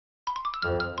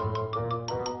Chris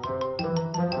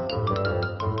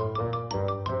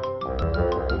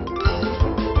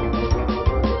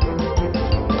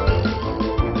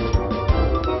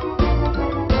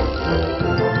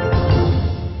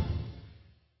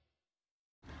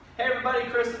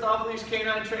with Off-Leash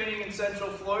K9 Training in Central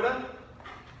Florida.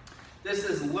 This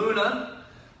is Luna.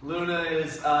 Luna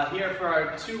is here for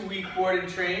our 2-week board and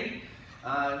train.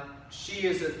 She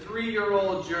is a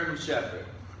 3-year-old German Shepherd.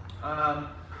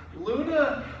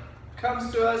 Luna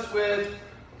comes to us with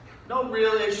no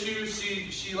real issues.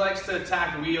 She likes to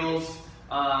attack wheels.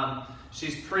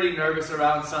 She's pretty nervous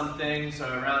around some things or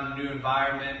around a new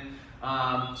environment.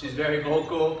 She's very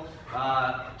vocal.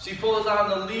 She pulls on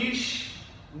the leash.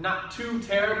 Not too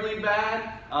terribly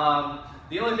bad.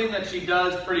 The only thing that she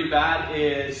does pretty bad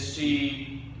is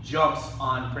she jumps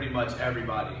on pretty much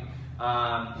everybody.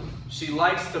 She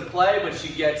likes to play, but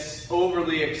she gets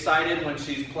overly excited when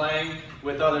she's playing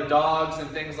with other dogs and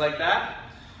things like that.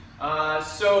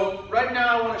 So right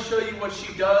now I want to show you what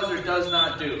she does or does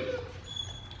not do.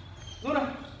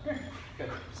 Luna, here.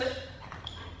 Good. Sit.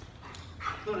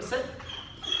 Luna, sit.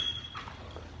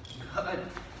 Good.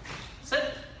 Sit.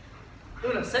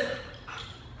 Luna, sit.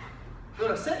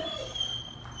 Luna, sit.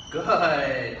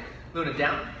 Good. Luna,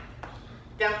 down.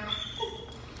 Down.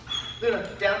 Luna,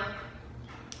 down.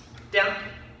 Down.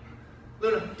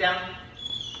 Luna, down.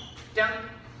 Down.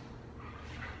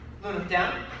 Luna,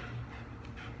 down.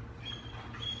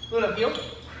 Luna, heel.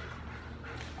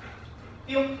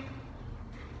 Heel.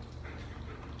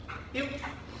 Heel.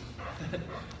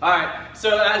 Alright,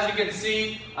 so as you can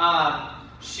see,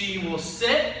 she will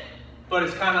sit, but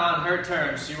it's kind of on her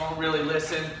terms. She won't really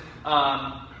listen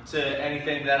to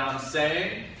anything that I'm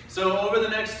saying. So over the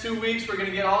next 2 weeks, we're going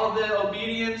to get all of the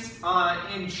obedience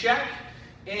in check,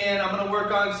 and I'm going to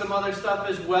work on some other stuff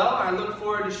as well. I look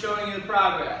forward to showing you the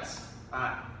progress. All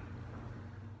right.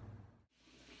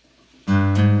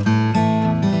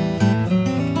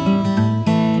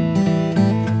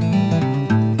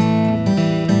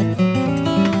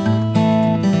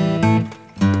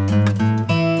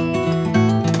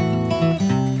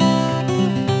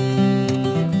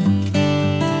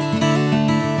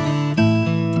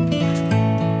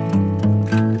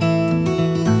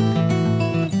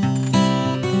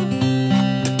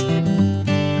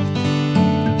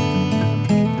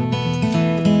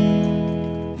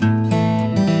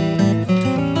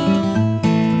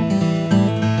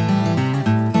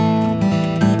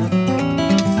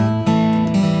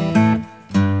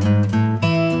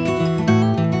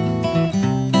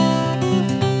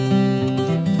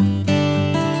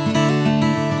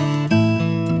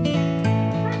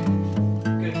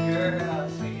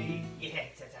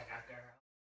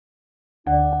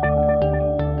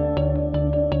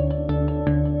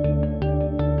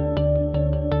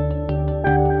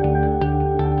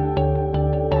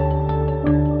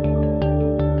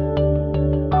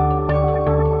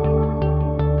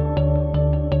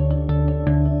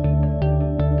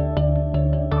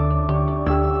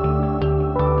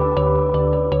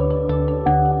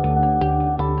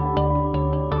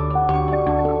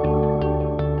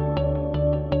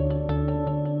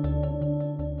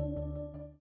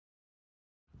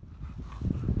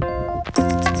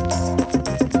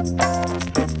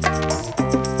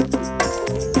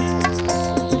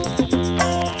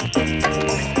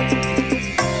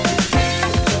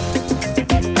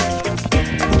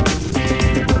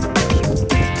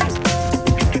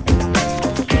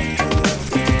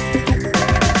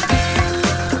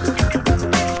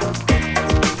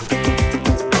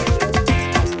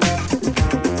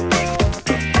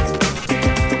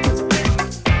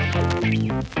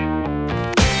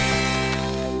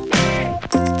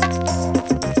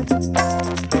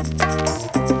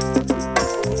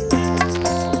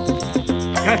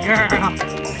 Good girl.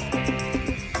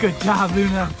 Good job,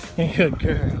 Luna. Good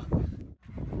girl.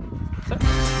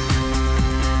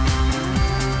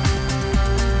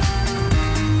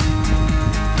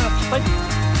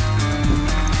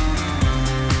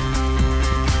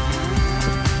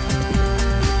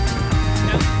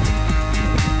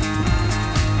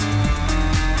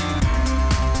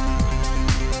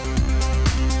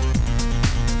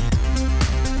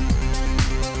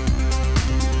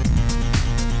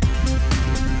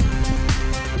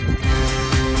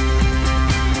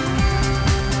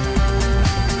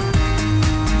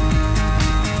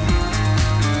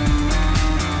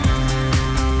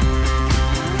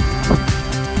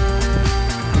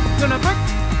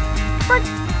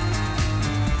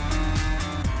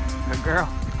 Good girl.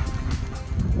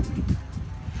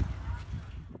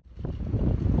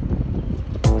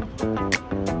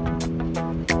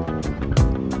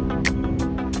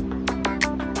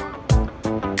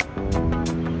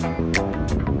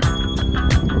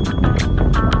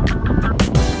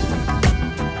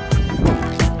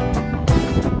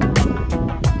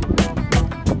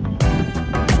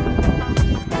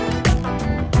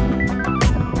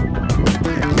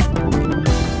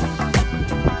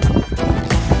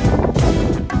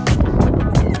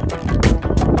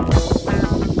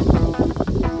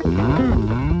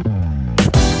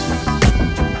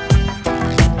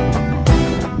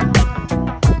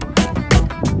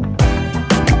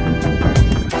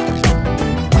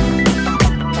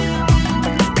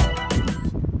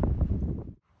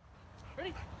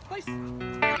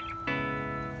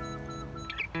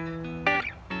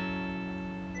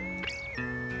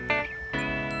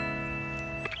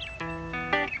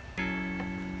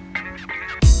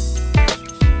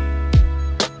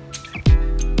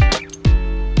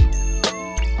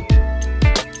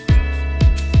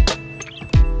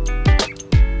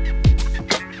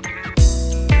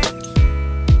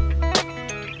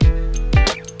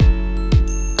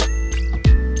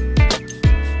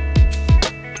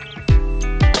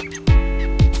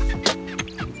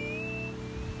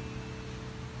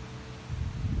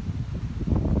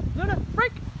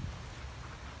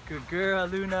 Good girl,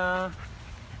 Luna.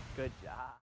 Good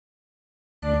job.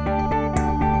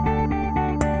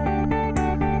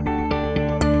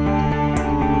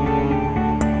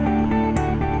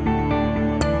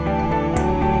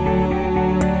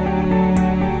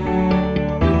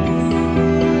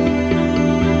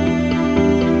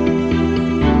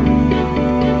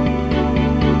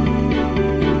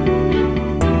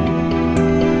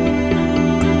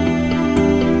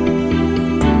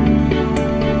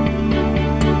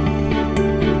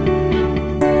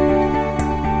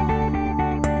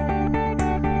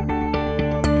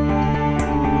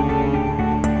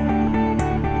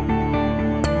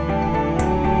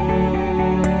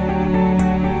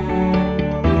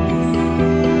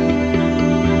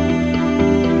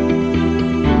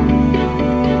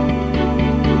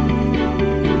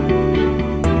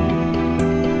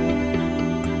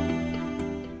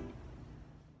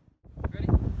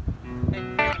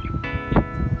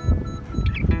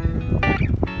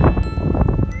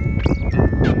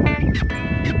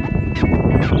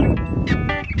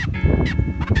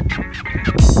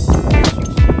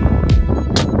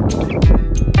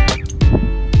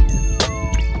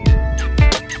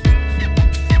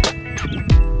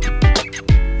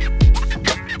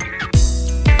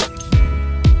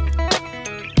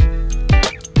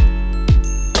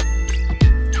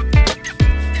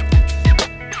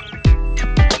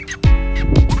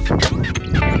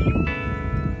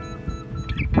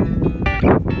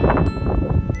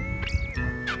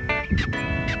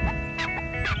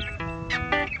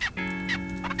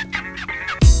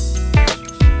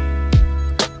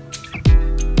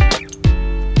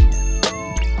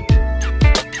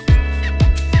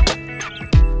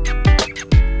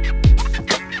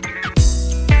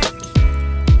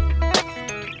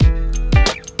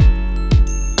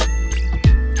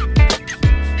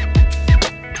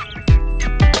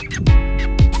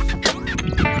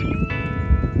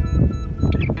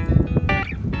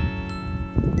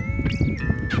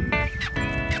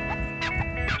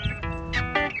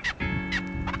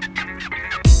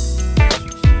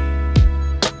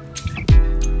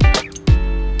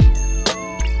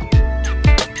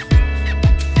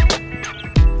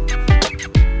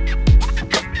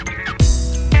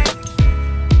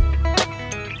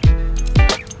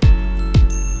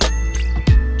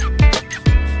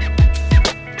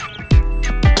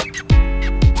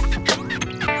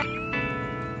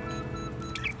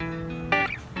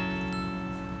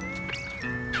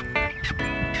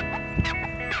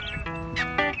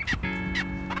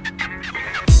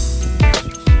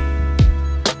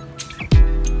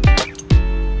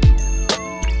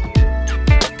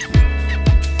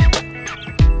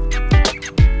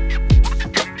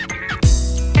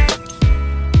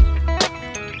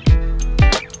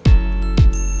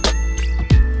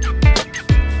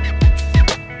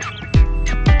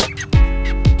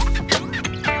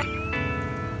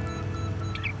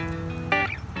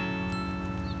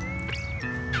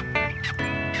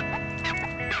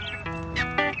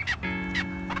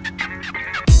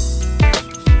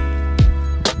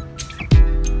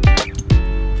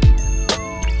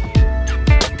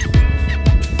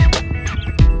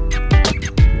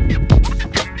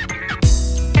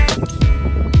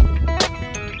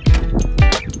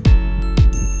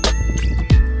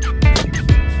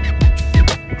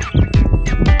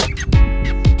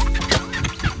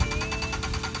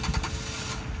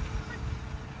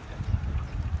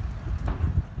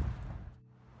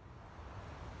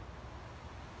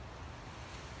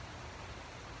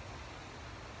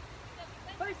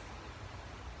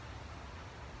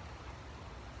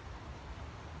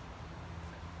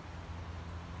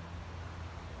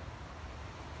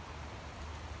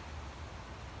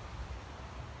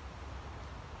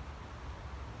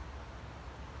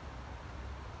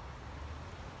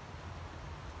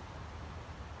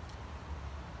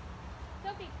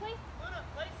 Sophie, place. Luna,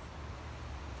 place.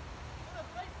 Luna,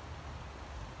 place.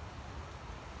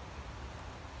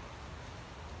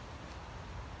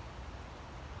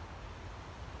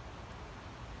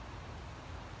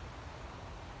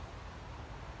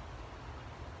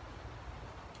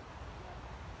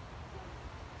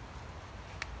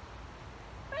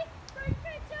 Good job, Sophie.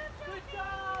 Good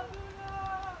job,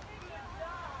 Luna. Good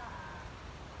job.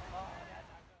 Oh, that's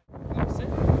not good. Sit.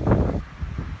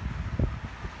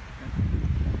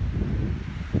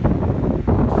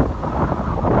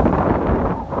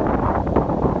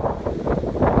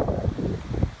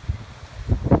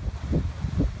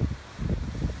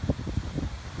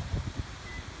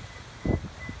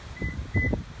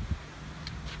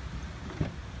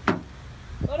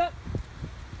 Hold up.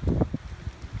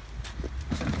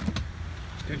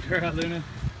 Good girl, Luna.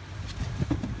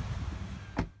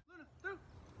 Luna, through.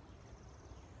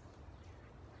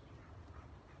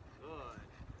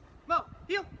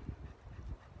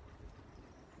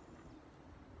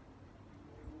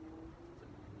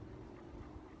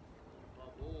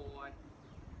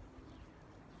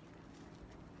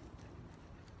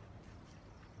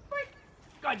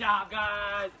 Good job,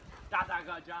 guys. That's a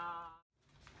good job.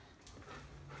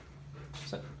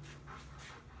 Sit.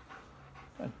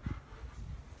 Good.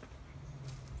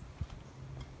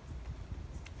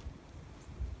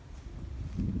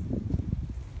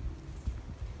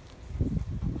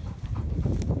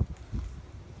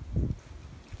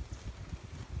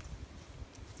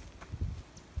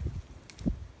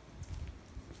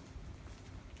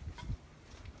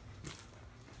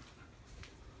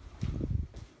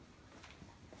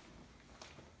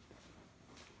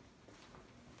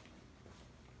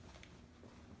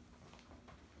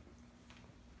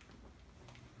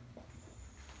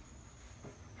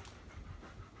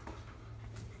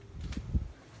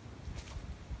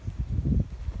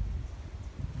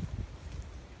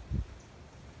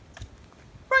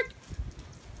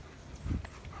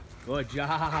 Good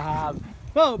job.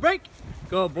 Whoa, break.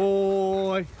 Good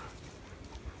boy.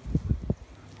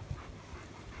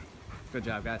 Good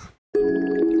job, guys.